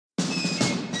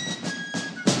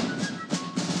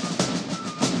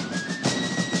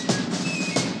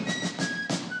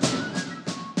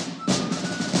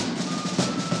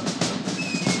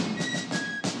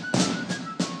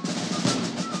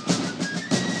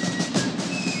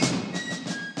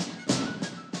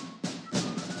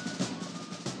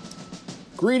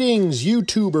Greetings,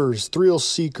 YouTubers, thrill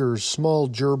seekers, small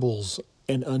gerbils,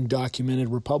 and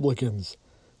undocumented Republicans.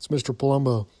 It's Mr.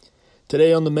 Palumbo.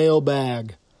 Today on the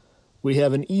Mailbag, we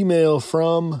have an email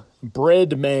from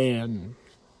Breadman,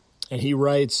 and he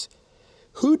writes,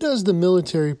 "Who does the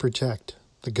military protect,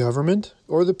 the government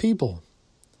or the people?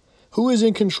 Who is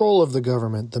in control of the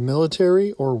government, the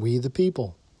military or we the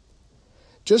people?"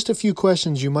 Just a few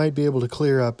questions you might be able to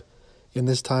clear up in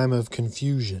this time of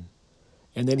confusion.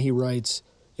 And then he writes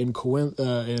in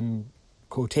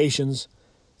quotations,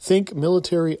 "Think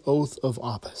military oath of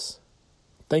office."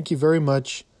 Thank you very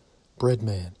much,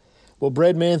 Breadman. Well,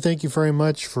 Breadman, thank you very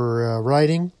much for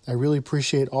writing. I really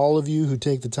appreciate all of you who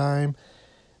take the time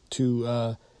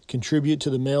to contribute to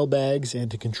the mailbags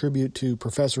and to contribute to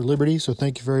Professor Liberty. So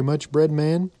thank you very much,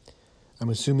 Breadman. I'm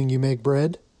assuming you make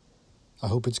bread. I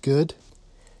hope it's good.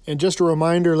 And just a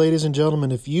reminder, ladies and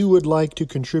gentlemen, if you would like to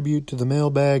contribute to the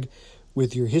mailbag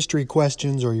with your history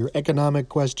questions or your economic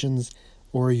questions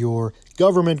or your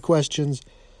government questions,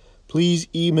 please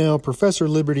email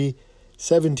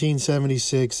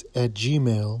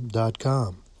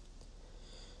ProfessorLiberty1776@gmail.com.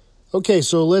 Okay,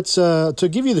 so let's, to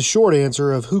give you the short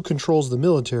answer of who controls the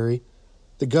military,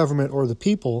 the government or the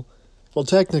people, well,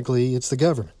 technically it's the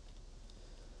government.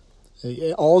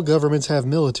 All governments have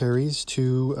militaries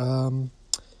to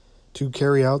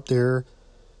carry out their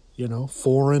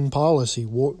foreign policy.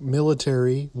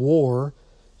 Military war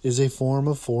is a form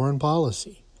of foreign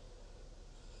policy.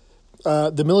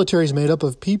 The military is made up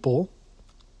of people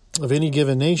of any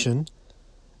given nation,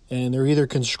 and they're either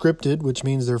conscripted, which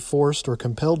means they're forced or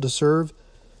compelled to serve,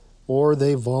 or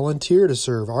they volunteer to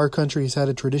serve. Our country has had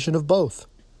a tradition of both.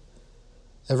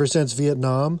 Ever since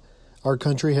Vietnam, our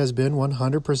country has been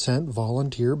 100%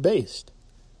 volunteer-based.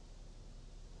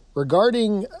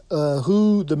 Regarding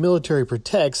who the military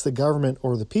protects, the government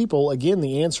or the people, again,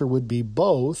 the answer would be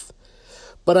both.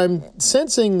 But I'm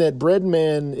sensing that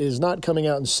Breadman is not coming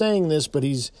out and saying this, but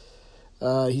he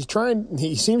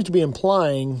seems to be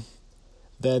implying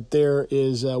that there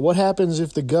is, what happens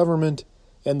if the government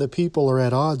and the people are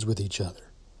at odds with each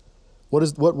other?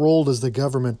 What role does the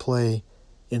government play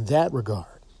in that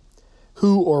regard?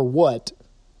 Who or what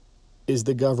is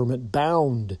the government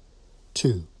bound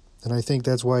to? And I think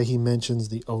that's why he mentions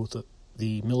the oath,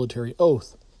 the military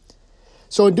oath.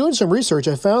 So in doing some research,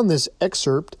 I found this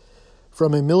excerpt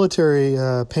from a military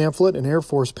pamphlet, an Air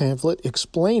Force pamphlet,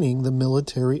 explaining the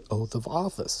military oath of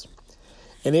office.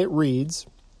 And it reads,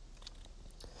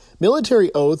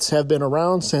 "Military oaths have been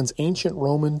around since ancient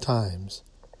Roman times.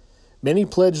 Many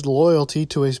pledged loyalty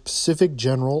to a specific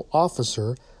general,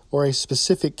 officer, or a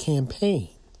specific campaign.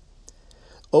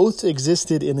 Oaths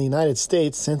existed in the United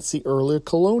States since the earlier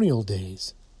colonial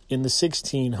days. In the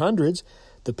 1600s,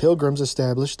 the Pilgrims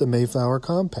established the Mayflower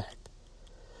Compact,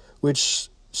 which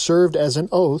served as an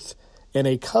oath and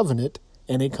a covenant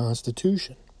and a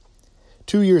constitution.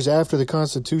 2 years after the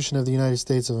Constitution of the United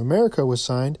States of America was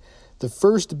signed, the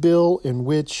first bill in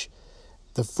which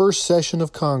the first session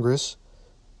of Congress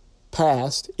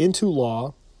passed into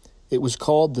law, it was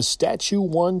called the Statute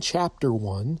 1, Chapter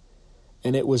 1,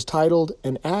 and it was titled,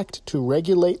 'An Act to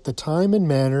Regulate the Time and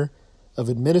Manner of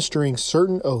Administering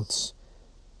Certain Oaths,'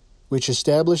 which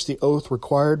established the oath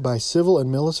required by civil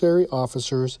and military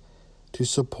officers to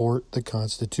support the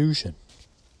Constitution."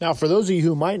 Now, for those of you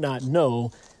who might not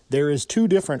know, there is two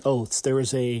different oaths. There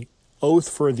is an oath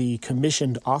for the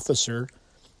commissioned officer,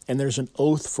 and there's an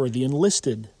oath for the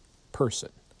enlisted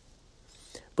person.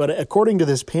 But according to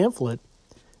this pamphlet,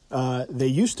 they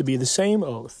used to be the same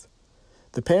oath.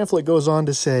 The pamphlet goes on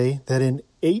to say that in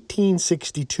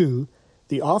 1862,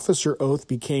 the officer oath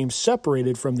became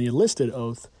separated from the enlisted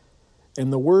oath,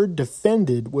 and the word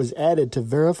defended was added to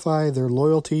verify their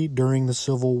loyalty during the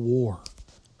Civil War.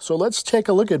 So let's take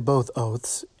a look at both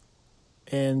oaths.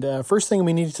 And first thing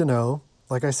we need to know,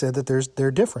 like I said, that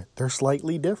they're different. They're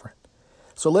slightly different.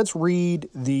 So let's read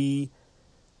the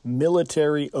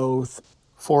military oath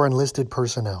for enlisted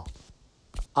personnel.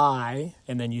 "I,"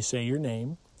 and then you say your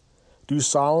name, "do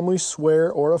solemnly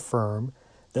swear or affirm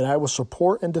that I will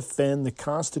support and defend the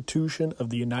Constitution of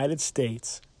the United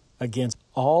States against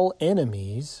all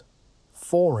enemies,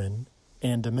 foreign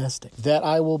and domestic, that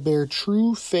I will bear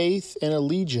true faith and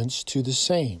allegiance to the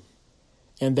same,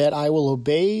 and that I will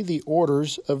obey the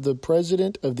orders of the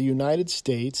President of the United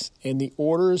States and the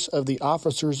orders of the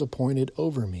officers appointed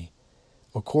over me,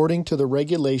 according to the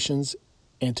regulations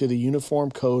and to the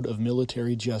Uniform Code of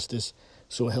Military Justice,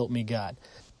 so help me God."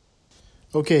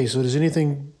 Okay, so does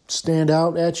anything stand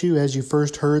out at you as you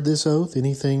first heard this oath?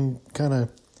 Anything kind of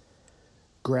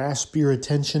grasp your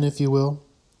attention, if you will?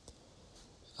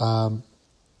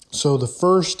 So the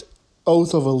first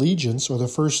oath of allegiance, or the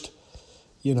first,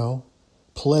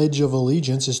 pledge of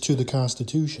allegiance is to the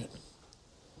Constitution,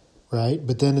 right?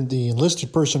 But then the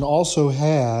enlisted person also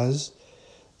has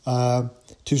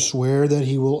to swear that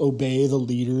he will obey the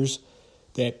leaders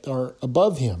that are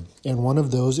above him. And one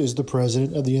of those is the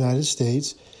President of the United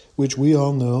States, which we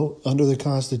all know under the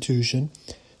Constitution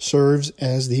serves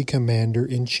as the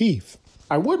Commander-in-Chief.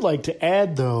 I would like to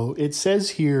add, though, it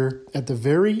says here at the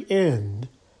very end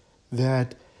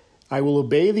that I will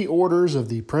obey the orders of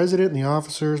the President and the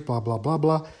officers, blah, blah, blah,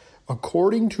 blah,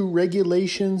 according to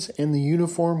regulations and the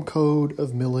Uniform Code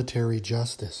of Military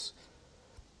Justice.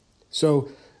 So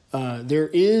there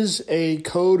is a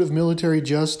code of military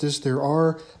justice. There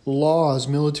are laws,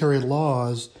 military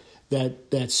laws,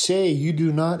 that say you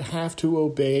do not have to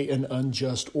obey an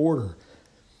unjust order.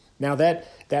 Now,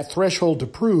 that threshold to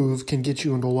prove can get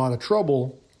you into a lot of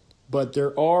trouble, but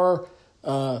there are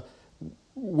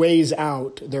ways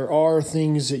out. There are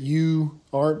things that you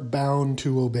aren't bound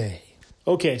to obey.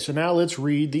 Okay, so now let's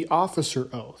read the officer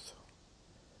oath.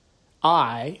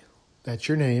 I, that's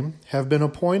your name, have been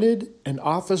appointed an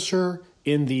officer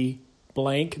in the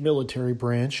blank military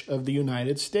branch of the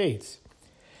United States.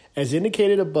 As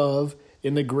indicated above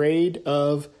in the grade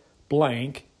of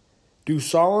blank, do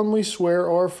solemnly swear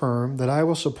or affirm that I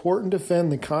will support and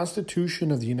defend the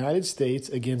Constitution of the United States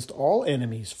against all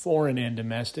enemies, foreign and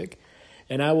domestic,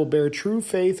 and I will bear true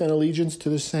faith and allegiance to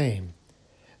the same,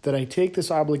 that I take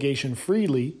this obligation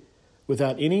freely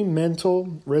without any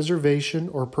mental reservation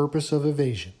or purpose of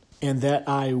evasion, and that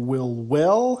I will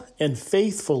well and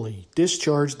faithfully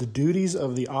discharge the duties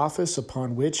of the office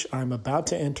upon which I am about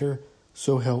to enter,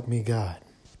 so help me God.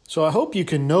 So I hope you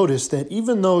can notice that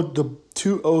even though the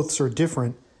two oaths are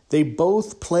different, they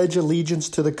both pledge allegiance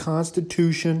to the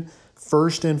Constitution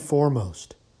first and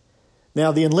foremost.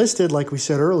 Now, the enlisted, like we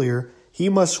said earlier, he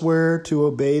must swear to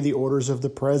obey the orders of the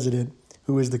President,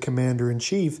 who is the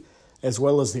Commander-in-Chief, as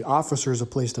well as the officers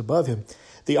placed above him.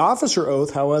 The officer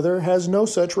oath, however, has no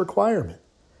such requirement.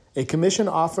 A commissioned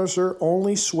officer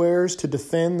only swears to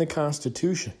defend the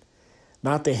Constitution,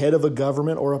 not the head of a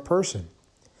government or a person.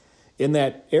 In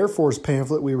that Air Force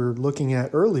pamphlet we were looking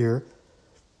at earlier,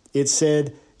 it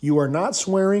said, you are not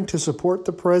swearing to support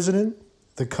the President,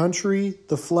 the country,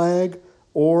 the flag,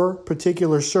 or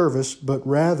particular service, but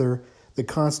rather the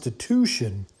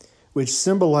Constitution, which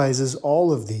symbolizes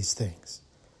all of these things.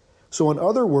 So in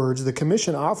other words, the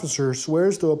commissioned officer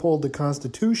swears to uphold the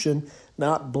Constitution,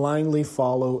 not blindly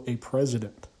follow a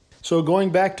president. So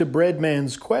going back to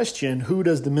Breadman's question, who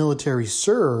does the military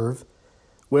serve?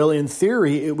 Well, in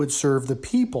theory, it would serve the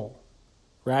people,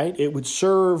 right? It would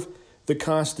serve the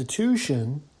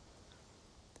Constitution.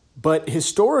 But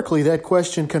historically, that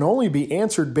question can only be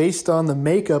answered based on the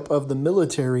makeup of the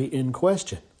military in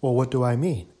question. Well, what do I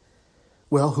mean?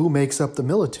 Well, who makes up the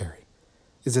military?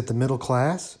 Is it the middle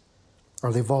class?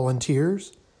 Are they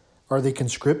volunteers? Are they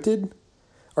conscripted?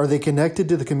 Are they connected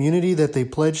to the community that they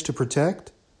pledge to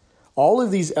protect? All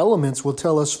of these elements will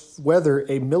tell us whether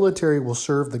a military will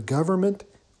serve the government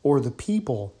or the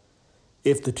people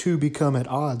if the two become at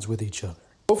odds with each other.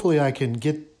 Hopefully I can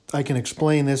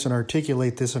explain this and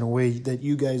articulate this in a way that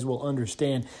you guys will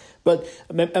understand. But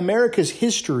America's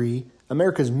history,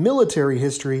 America's military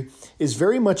history, is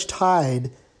very much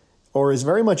tied or is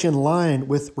very much in line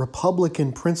with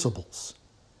Republican principles.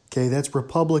 Okay, that's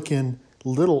Republican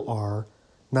little r,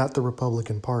 not the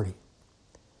Republican Party.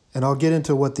 And I'll get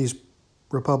into what these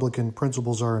Republican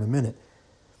principles are in a minute.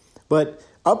 But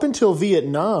up until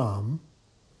Vietnam,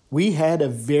 we had a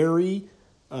very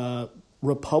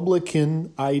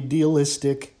Republican,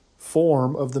 idealistic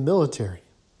form of the military.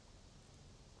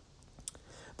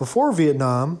 Before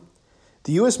Vietnam,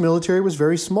 the U.S. military was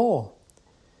very small.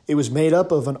 It was made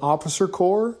up of an officer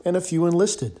corps and a few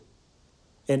enlisted.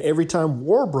 And every time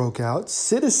war broke out,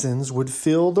 citizens would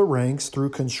fill the ranks through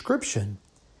conscription.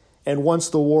 And once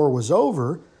the war was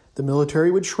over, the military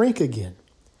would shrink again.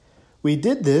 We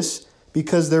did this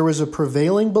because there was a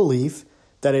prevailing belief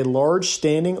that a large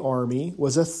standing army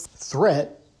was a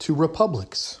threat to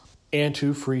republics and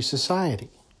to free society.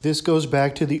 This goes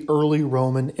back to the early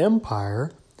Roman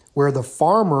Empire, where the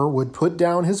farmer would put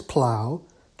down his plow,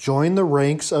 join the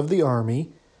ranks of the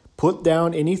army, put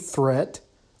down any threat,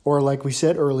 or like we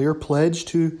said earlier, pledge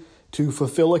to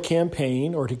fulfill a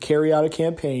campaign or to carry out a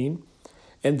campaign.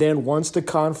 And then once the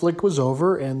conflict was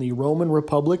over and the Roman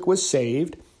Republic was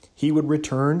saved, he would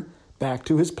return back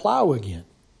to his plow again.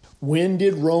 When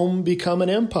did Rome become an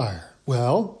empire?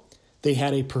 Well, they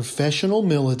had a professional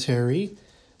military.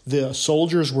 The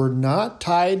soldiers were not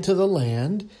tied to the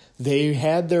land. They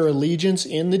had their allegiance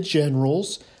in the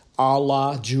generals, a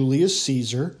la Julius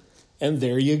Caesar, And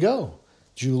there you go.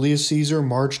 Julius Caesar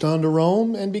marched on to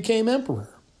Rome and became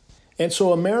emperor. And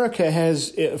so America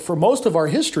has, for most of our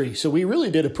history, so we really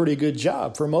did a pretty good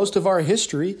job. For most of our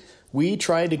history, we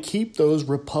tried to keep those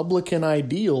Republican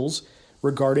ideals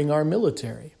regarding our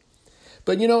military.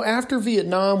 But, after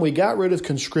Vietnam, we got rid of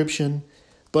conscription,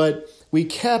 but we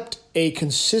kept a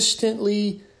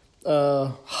consistently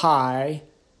high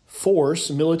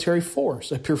force, military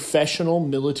force, a professional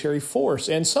military force.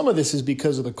 And some of this is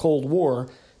because of the Cold War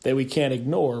that we can't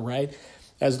ignore, right?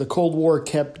 As the Cold War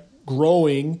kept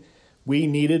growing, we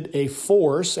needed a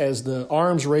force. As the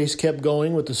arms race kept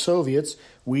going with the Soviets,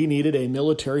 we needed a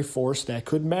military force that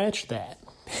could match that.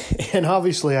 And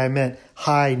obviously I meant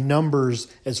high numbers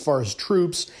as far as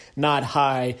troops, not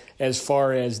high as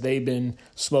far as they've been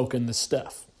smoking the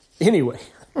stuff. Anyway,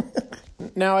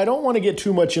 now I don't want to get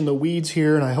too much in the weeds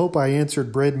here, and I hope I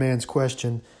answered Breadman's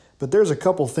question, but there's a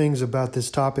couple things about this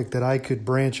topic that I could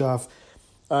branch off.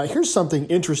 Here's something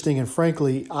interesting and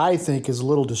frankly I think is a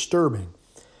little disturbing.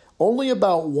 Only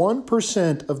about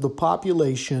 1% of the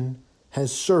population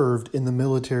has served in the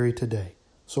military today.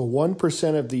 So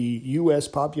 1% of the U.S.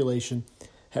 population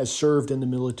has served in the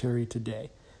military today.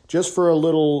 Just for a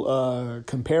little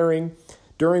comparing,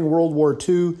 during World War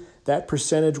II, that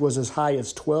percentage was as high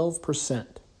as 12%.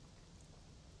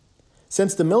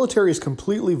 Since the military is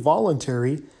completely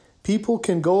voluntary, people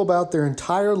can go about their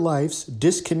entire lives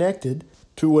disconnected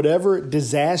to whatever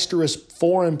disastrous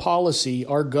foreign policy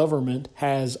our government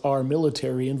has our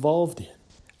military involved in.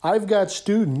 I've got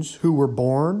students who were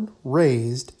born,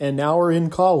 raised, and now are in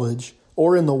college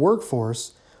or in the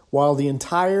workforce while the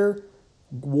entire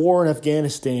war in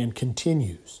Afghanistan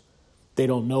continues. They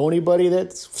don't know anybody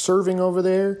that's serving over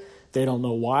there. They don't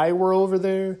know why we're over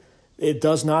there. It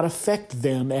does not affect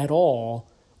them at all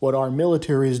what our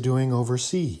military is doing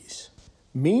overseas.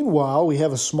 Meanwhile, we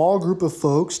have a small group of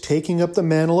folks taking up the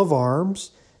mantle of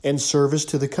arms and service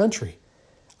to the country.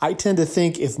 I tend to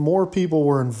think if more people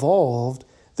were involved,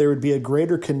 there would be a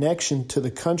greater connection to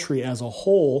the country as a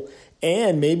whole,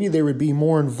 and maybe there would be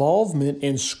more involvement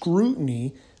and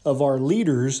scrutiny of our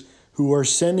leaders who are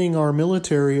sending our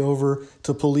military over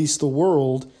to police the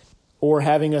world or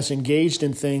having us engaged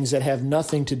in things that have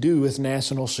nothing to do with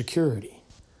national security.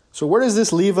 So where does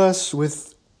this leave us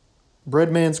with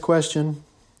Breadman's question?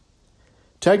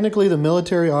 Technically, the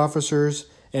military officers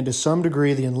and to some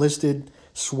degree the enlisted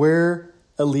swear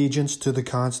allegiance to the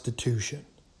Constitution,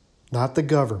 not the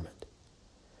government.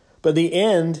 But in the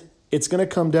end, it's going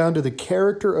to come down to the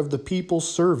character of the people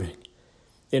serving.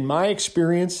 In my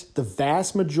experience, the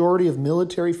vast majority of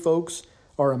military folks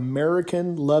are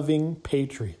American-loving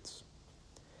patriots.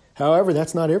 However,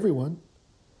 that's not everyone.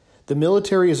 The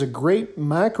military is a great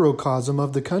microcosm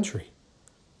of the country.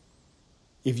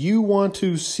 If you want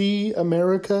to see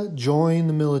America, join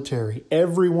the military.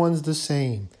 Everyone's the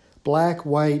same. Black,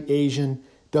 white, Asian,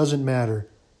 doesn't matter.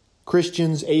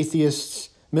 Christians, atheists,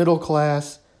 middle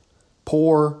class,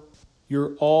 poor.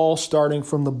 You're all starting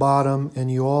from the bottom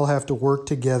and you all have to work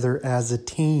together as a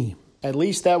team. At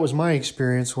least that was my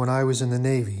experience when I was in the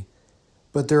Navy.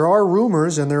 But there are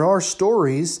rumors and there are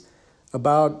stories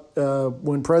about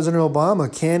when President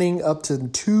Obama canning up to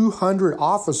 200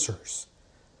 officers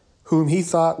whom he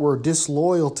thought were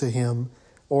disloyal to him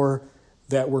or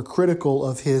that were critical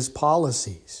of his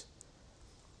policies.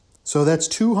 So that's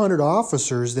 200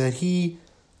 officers that he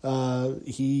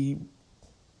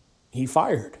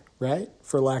fired, right?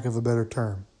 For lack of a better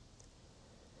term.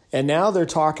 And now they're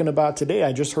talking about today,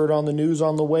 I just heard on the news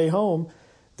on the way home,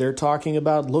 they're talking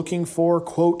about looking for,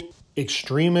 quote,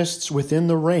 extremists within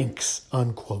the ranks,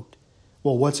 unquote.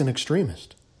 Well, what's an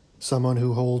extremist? Someone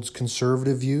who holds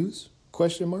conservative views?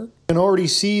 Question mark. You can already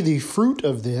see the fruit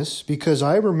of this because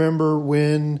I remember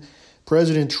when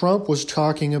President Trump was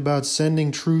talking about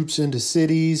sending troops into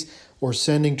cities or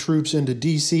sending troops into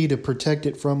D.C. to protect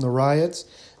it from the riots.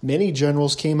 Many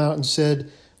generals came out and said,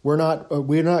 we're not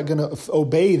going to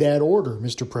obey that order,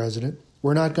 Mr. President.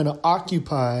 We're not going to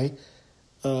occupy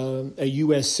a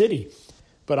U.S. city.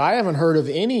 But I haven't heard of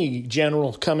any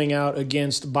general coming out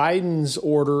against Biden's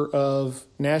order of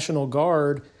National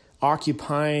Guard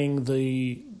occupying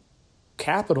the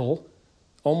Capitol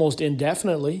almost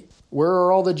indefinitely. Where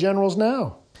are all the generals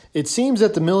now? It seems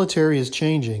that the military is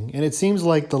changing, and it seems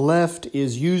like the left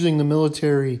is using the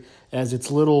military as its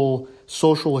little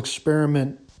social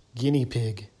experiment guinea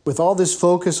pig. With all this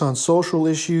focus on social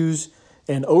issues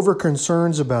and over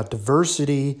concerns about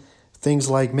diversity, things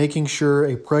like making sure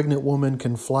a pregnant woman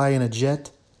can fly in a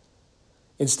jet,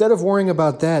 instead of worrying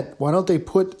about that, why don't they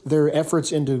put their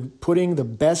efforts into putting the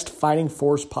best fighting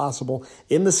force possible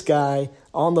in the sky,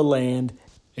 on the land,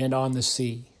 and on the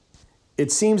sea?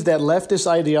 It seems that leftist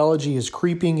ideology is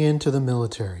creeping into the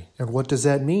military. And what does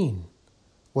that mean?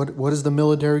 What is the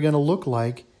military going to look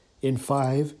like in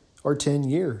 5 or 10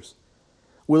 years?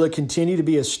 Will it continue to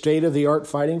be a state-of-the-art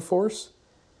fighting force?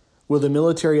 Will the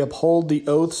military uphold the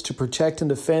oaths to protect and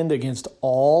defend against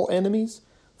all enemies,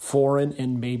 foreign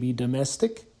and maybe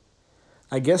domestic?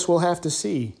 I guess we'll have to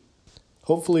see.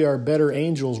 Hopefully our better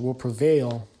angels will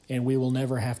prevail and we will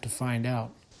never have to find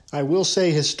out. I will say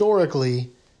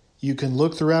historically, you can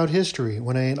look throughout history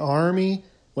when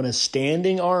a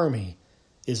standing army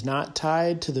is not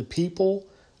tied to the people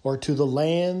or to the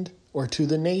land or to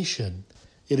the nation,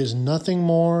 it is nothing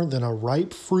more than a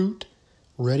ripe fruit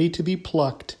ready to be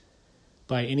plucked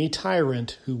by any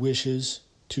tyrant who wishes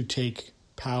to take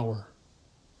power.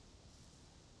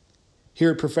 Here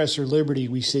at Professor Liberty,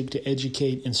 we seek to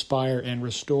educate, inspire, and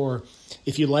restore.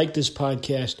 If you like this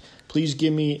podcast, please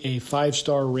give me a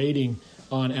 5-star rating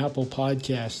on Apple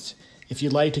Podcasts. If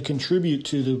you'd like to contribute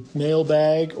to the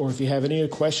mailbag, or if you have any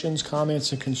questions,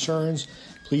 comments, and concerns,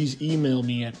 please email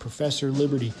me at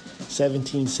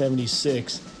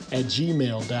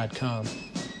professorliberty1776@gmail.com.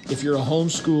 If you're a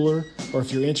homeschooler, or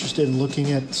if you're interested in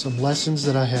looking at some lessons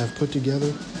that I have put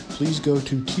together, please go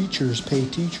to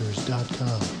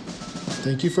teacherspayteachers.com.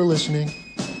 Thank you for listening,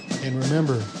 and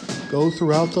remember, go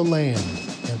throughout the land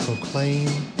and proclaim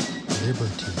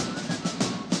liberty.